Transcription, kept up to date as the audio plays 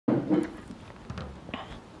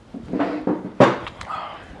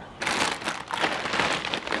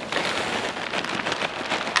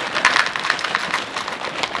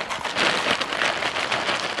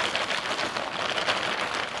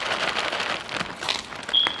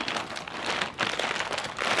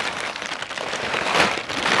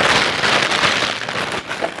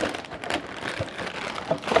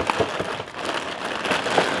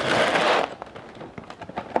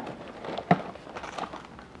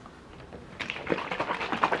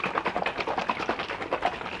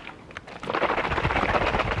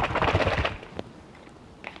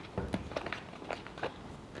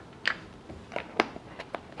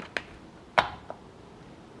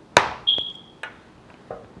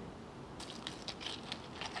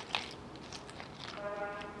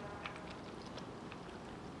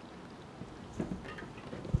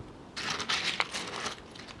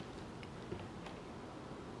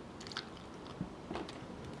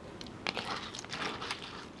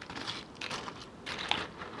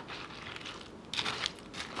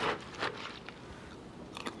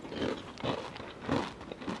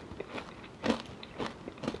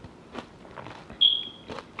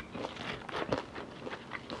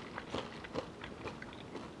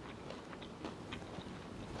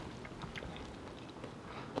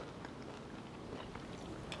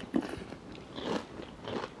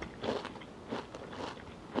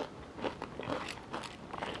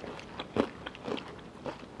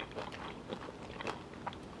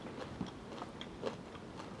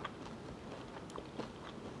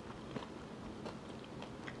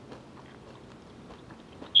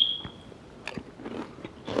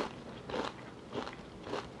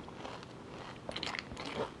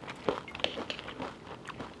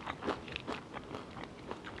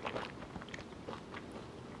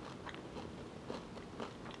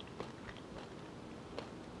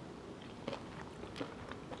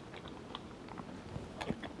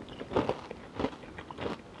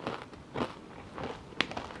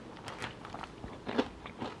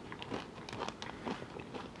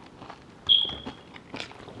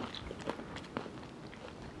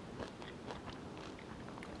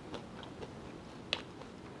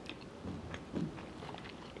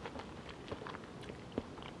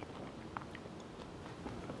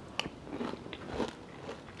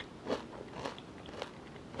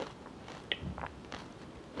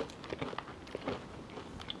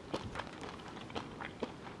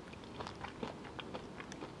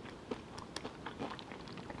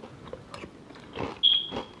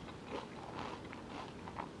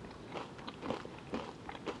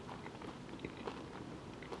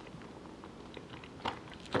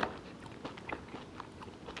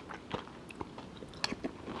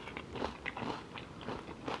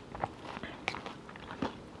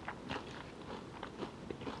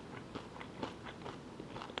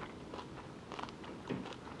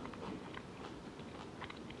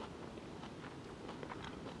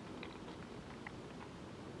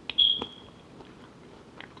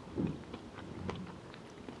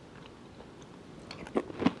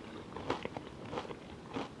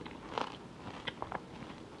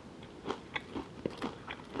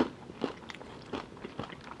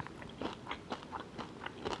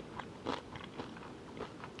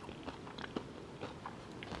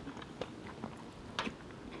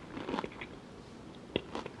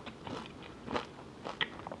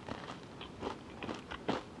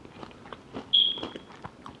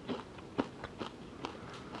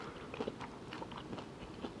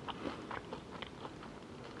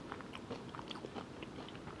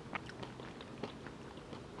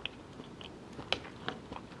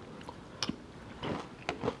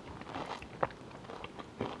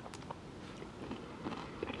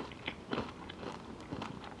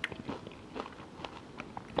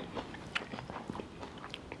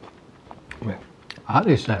How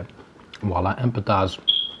they said, while I empathize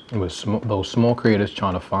with those small creators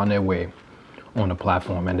trying to find their way on the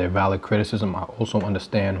platform and their valid criticism, I also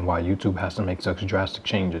understand why YouTube has to make such drastic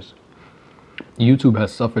changes. YouTube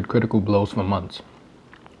has suffered critical blows for months.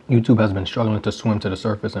 YouTube has been struggling to swim to the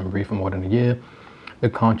surface and breathe for more than a year. The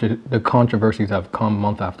controversies have come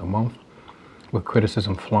month after month, with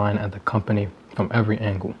criticism flying at the company from every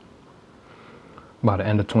angle. By the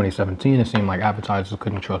end of 2017, it seemed like advertisers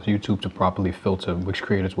couldn't trust YouTube to properly filter which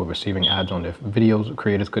creators were receiving ads on their videos.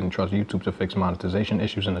 Creators couldn't trust YouTube to fix monetization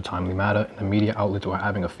issues in a timely manner, and the media outlets were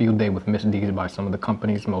having a field day with misdeeds by some of the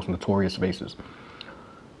company's most notorious faces.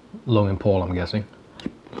 Logan Paul, I'm guessing.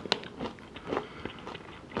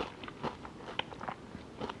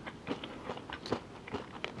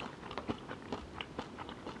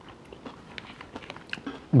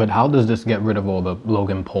 But how does this get rid of all the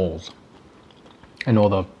Logan Pauls and all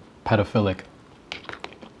the pedophilic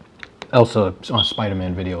Elsa on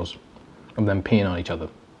Spider-Man videos of them peeing on each other?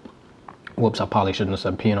 Whoops, I probably shouldn't have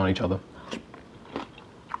said peeing on each other.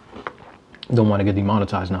 Don't want to get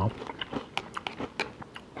demonetized now.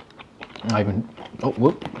 Oh,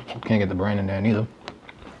 whoop, can't get the brand in there neither.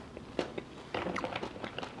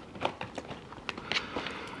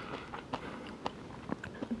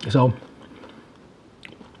 So,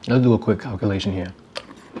 let's do a quick calculation here.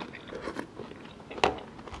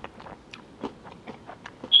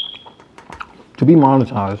 To be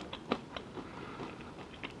monetized,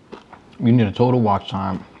 you need a total watch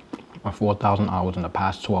time of 4,000 hours in the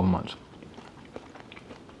past 12 months.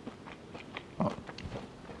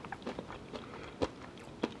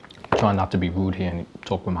 Trying not to be rude here and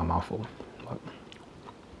talk with my mouth full.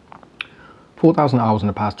 4,000 hours in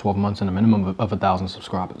the past 12 months and a minimum of 1,000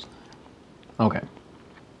 subscribers. Okay.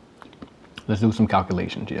 Let's do some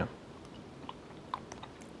calculations here.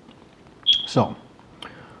 So,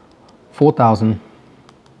 4,000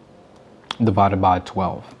 divided by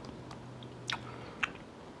 12.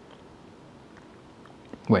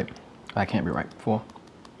 Wait, that can't be right. 4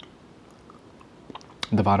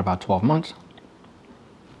 divided by 12 months.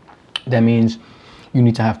 That means you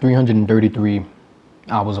need to have 333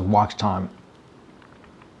 hours of watch time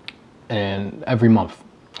and every month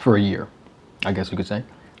for a year, I guess you could say,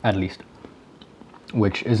 at least.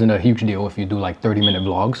 Which isn't a huge deal if you do like 30-minute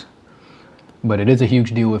vlogs, but it is a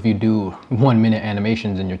huge deal if you do 1-minute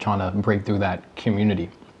animations and you're trying to break through that community,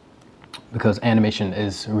 because animation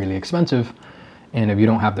is really expensive, and if you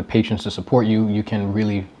don't have the patience to support you, you can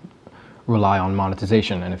really rely on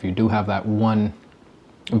monetization. And if you do have that one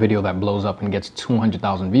video that blows up and gets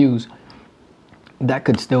 200,000 views, that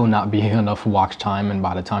could still not be enough watch time, and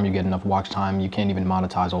by the time you get enough watch time, you can't even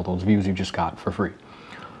monetize all those views you just got for free.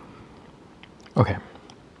 Okay,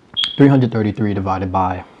 333 divided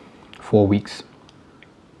by 4 weeks.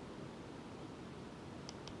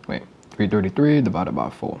 Wait, 333 divided by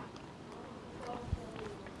 4.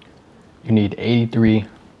 You need 83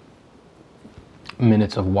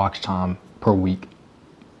 minutes of watch time per week.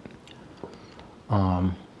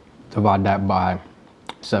 Divide that by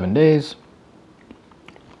 7 days.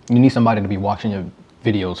 You need somebody to be watching your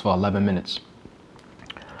videos for 11 minutes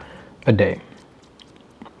a day.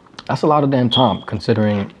 That's a lot of damn time,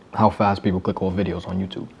 considering how fast people click all videos on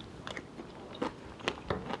YouTube.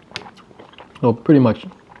 So pretty much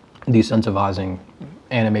decentivizing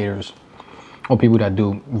animators or people that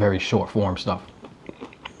do very short form stuff.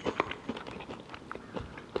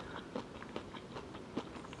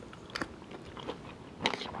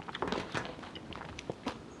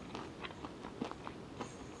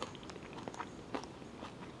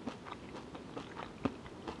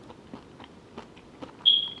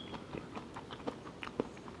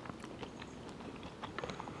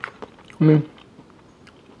 I mean,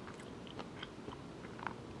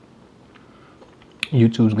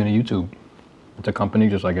 YouTube's gonna YouTube. It's a company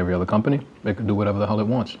just like every other company. It can do whatever the hell it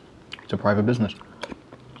wants. It's a private business.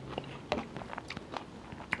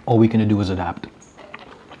 All we can do is adapt.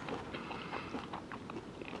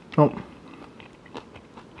 Oh.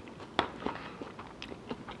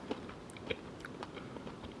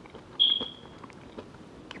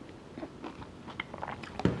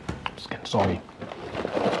 It's getting soggy.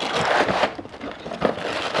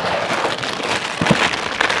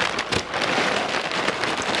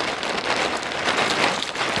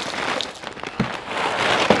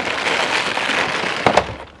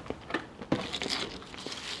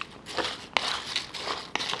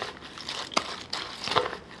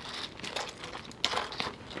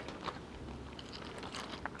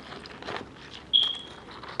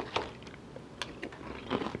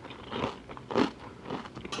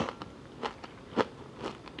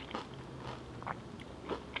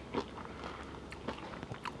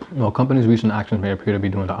 While companies' recent actions may appear to be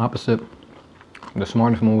doing the opposite, the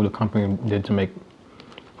smartest move the company did to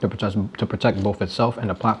protect both itself and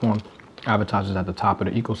the platform, advertisers at the top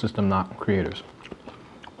of the ecosystem, not creators.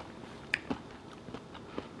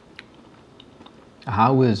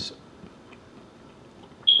 How is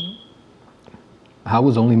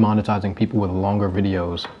only monetizing people with longer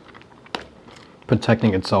videos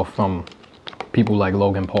protecting itself from people like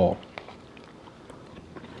Logan Paul?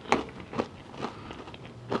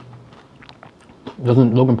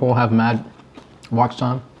 Doesn't Logan Paul have mad watch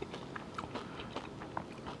time?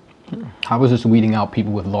 How is this weeding out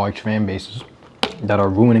people with large fan bases that are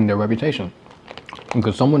ruining their reputation?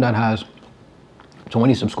 Because someone that has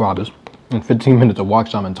 20 subscribers and 15 minutes of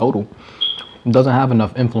watch time in total doesn't have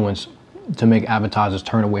enough influence to make advertisers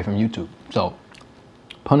turn away from YouTube. So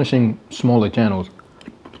punishing smaller channels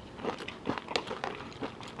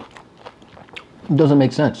doesn't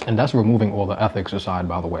make sense, and that's removing all the ethics aside,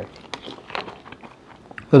 by the way.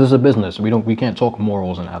 Because it's a business. We can't talk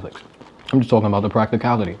morals and ethics. I'm just talking about the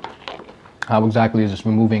practicality. How exactly is this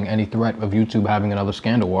removing any threat of YouTube having another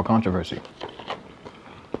scandal or controversy?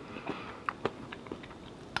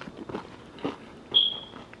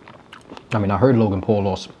 I mean, I heard Logan Paul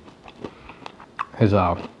lost his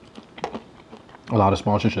a lot of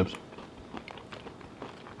sponsorships,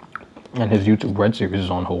 and his YouTube Red series is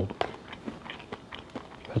on hold.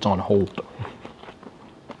 It's on hold.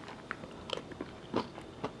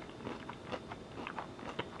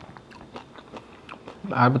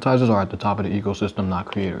 Advertisers are at the top of the ecosystem, not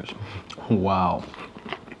creators. Wow.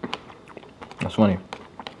 That's funny.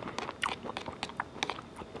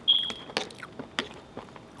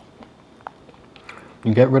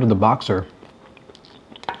 You get rid of the boxer.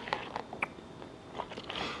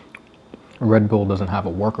 Red Bull doesn't have a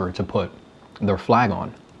worker to put their flag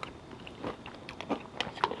on.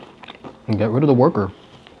 You get rid of the worker.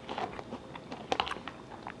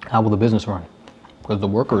 How will the business run? Because the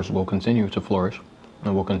workers will continue to flourish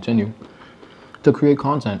and will continue to create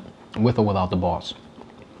content with or without the boss.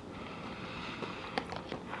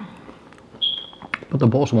 But the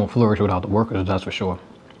boss won't flourish without the workers, that's for sure.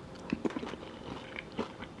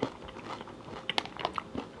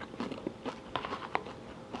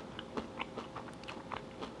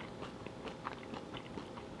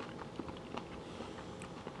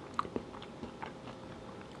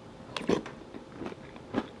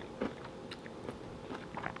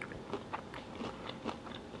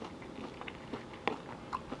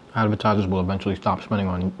 Advertisers will eventually stop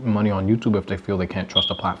spending money on YouTube if they feel they can't trust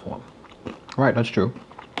the platform. Right, that's true.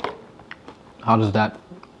 How does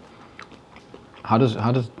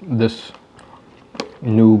this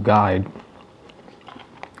new guide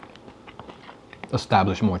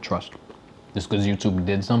establish more trust? Just because YouTube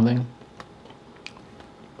did something?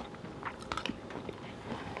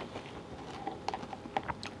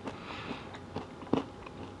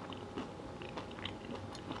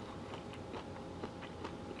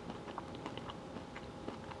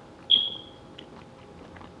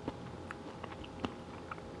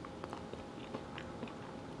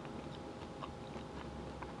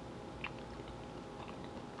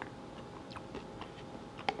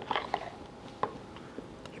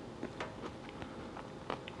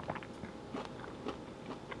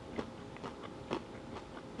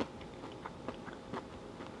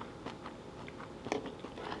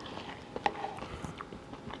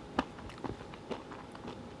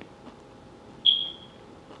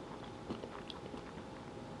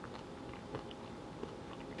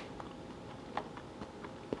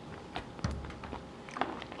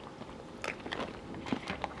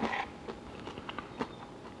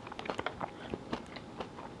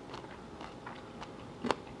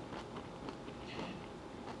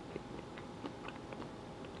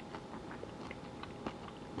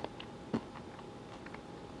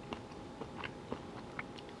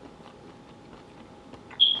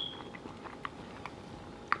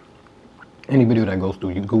 Any video that goes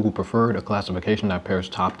through Google Preferred, a classification that pairs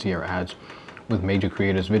top-tier ads with major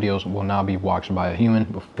creators' videos, will now be watched by a human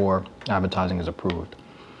before advertising is approved.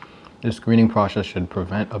 This screening process should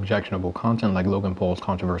prevent objectionable content like Logan Paul's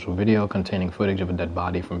controversial video containing footage of a dead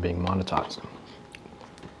body from being monetized.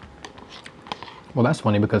 Well, that's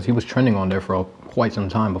funny because he was trending on there for quite some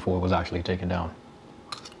time before it was actually taken down.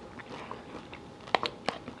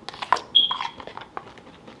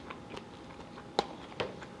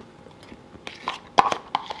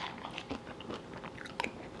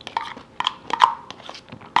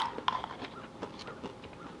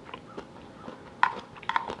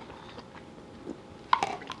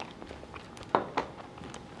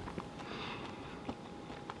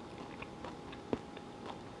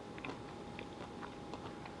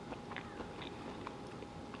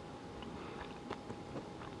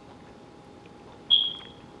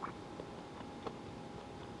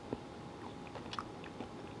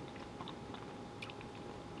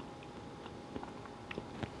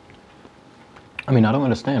 I mean, I don't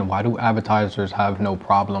understand. Why do advertisers have no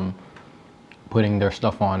problem putting their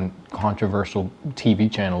stuff on controversial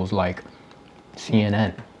TV channels like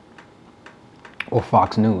CNN or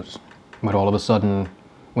Fox News? But all of a sudden,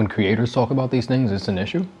 when creators talk about these things, it's an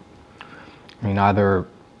issue? I mean, either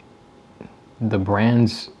the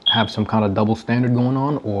brands have some kind of double standard going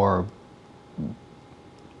on, or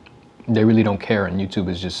they really don't care and YouTube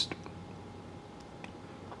is just,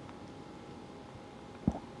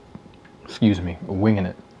 excuse me, winging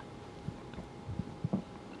it.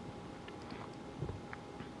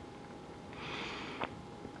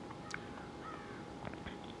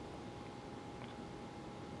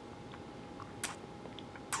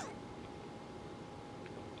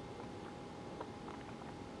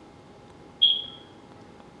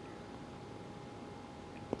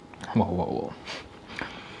 Whoa.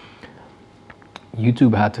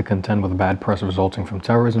 YouTube had to contend with bad press resulting from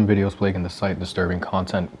terrorism videos plaguing the site, disturbing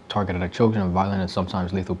content targeted at children, and violent and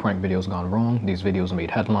sometimes lethal prank videos gone wrong. These videos made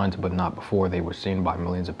headlines, but not before they were seen by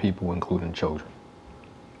millions of people, including children.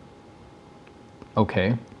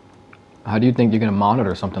 Okay. How do you think you're going to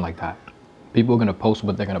monitor something like that? People are going to post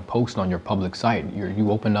what they're going to post on your public site.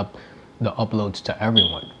 You open up the uploads to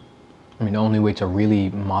everyone. I mean, the only way to really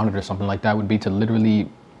monitor something like that would be to literally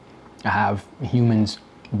have humans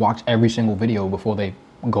watch every single video before they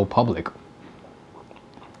go public.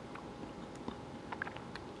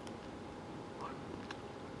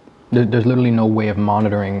 There's literally no way of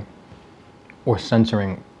monitoring or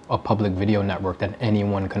censoring a public video network that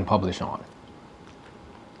anyone can publish on.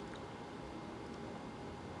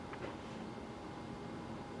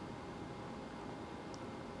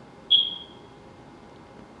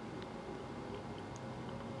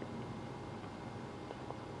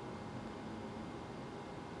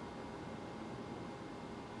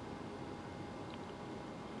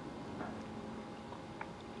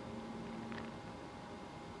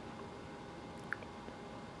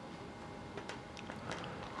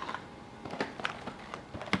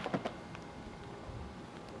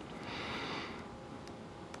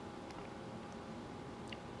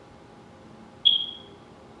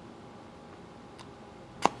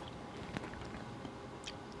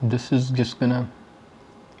 This is just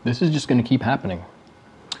gonna keep happening.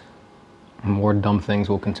 More dumb things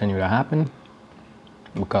will continue to happen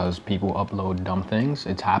because people upload dumb things.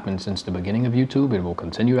 It's happened since the beginning of YouTube. It will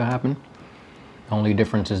continue to happen. The only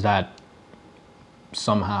difference is that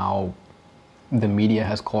somehow the media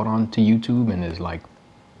has caught on to YouTube and is like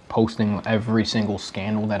posting every single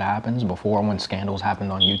scandal that happens. Before, when scandals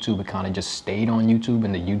happened on YouTube, it kind of just stayed on YouTube,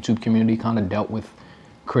 and the YouTube community kind of dealt with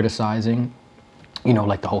criticizing, you know,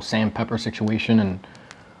 like the whole Sam Pepper situation and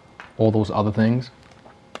all those other things.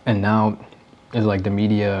 And now it's like the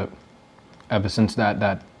media, ever since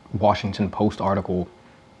that Washington Post article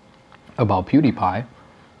about PewDiePie,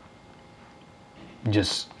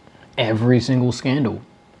 just every single scandal,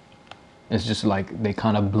 it's just like they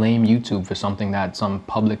kind of blame YouTube for something that some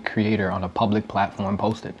public creator on a public platform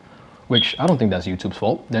posted, which I don't think that's YouTube's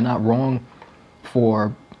fault. They're not wrong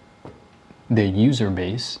for their user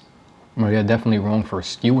base. They're definitely wrong for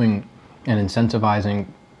skewing and incentivizing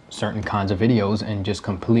certain kinds of videos and just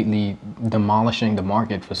completely demolishing the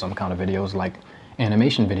market for some kind of videos like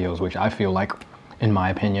animation videos, which I feel like, in my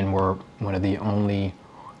opinion, were one of the only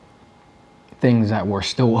things that were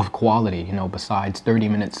still of quality, you know, besides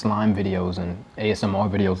 30-minute slime videos and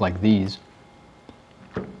ASMR videos like these.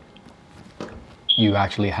 You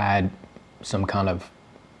actually had some kind of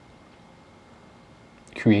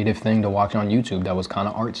creative thing to watch on YouTube that was kind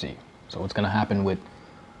of artsy. So what's going to happen with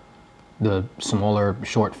the smaller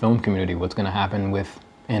short film community? What's going to happen with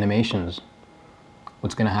animations?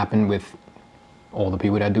 What's going to happen with all the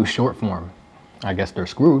people that do short form? I guess they're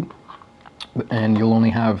screwed. And you'll only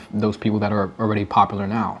have those people that are already popular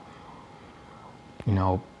now, you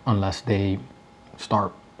know, unless they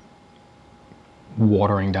start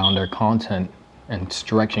watering down their content and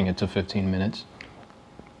stretching it to 15 minutes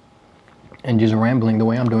and just rambling the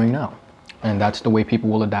way I'm doing now. And that's the way people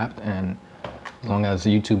will adapt. And as long as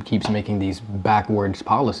YouTube keeps making these backwards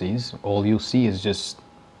policies, all you'll see is just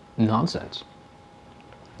nonsense.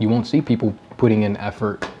 You won't see people putting in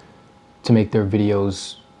effort to make their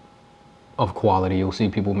videos of quality. You'll see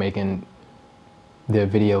people making their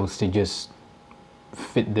videos to just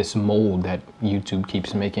fit this mold that YouTube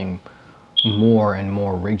keeps making more and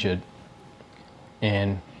more rigid.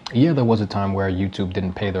 And yeah, there was a time where YouTube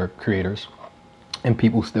didn't pay their creators and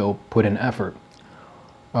people still put in effort.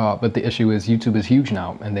 But the issue is YouTube is huge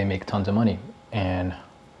now and they make tons of money. And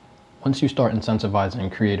once you start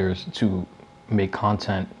incentivizing creators to make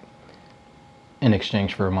content in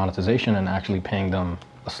exchange for monetization and actually paying them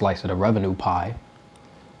a slice of the revenue pie,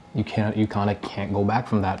 you kind of can't go back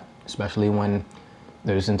from that, especially when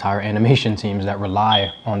there's entire animation teams that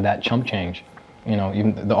rely on that chump change. You know,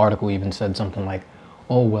 even the article even said something like,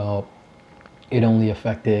 oh, well, it only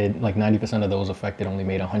affected, like 90% of those affected only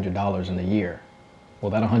made $100 in the year.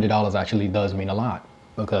 Well, that $100 actually does mean a lot,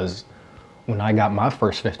 because when I got my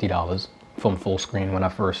first $50 from full screen, when I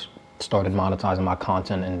first started monetizing my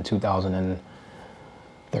content in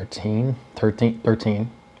 2013,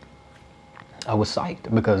 I was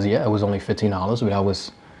psyched, because yeah, it was only $15, but I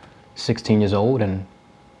was 16 years old and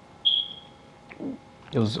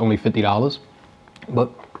it was only $50,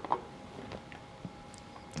 but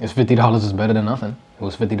it's $50 is better than nothing. It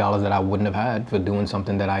was $50 that I wouldn't have had for doing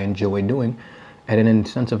something that I enjoy doing, and it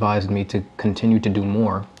incentivized me to continue to do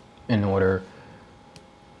more in order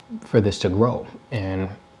for this to grow. And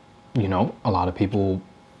you know, a lot of people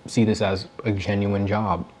see this as a genuine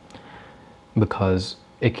job because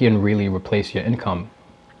it can really replace your income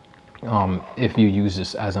if you use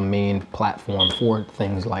this as a main platform for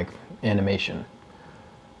things like animation.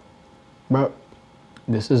 But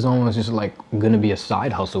this is almost just like gonna be a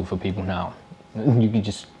side hustle for people now. You can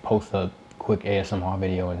just post a quick ASMR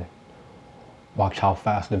video and watch how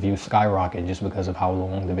fast the views skyrocket just because of how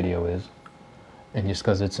long the video is, and just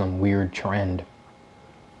because it's some weird trend.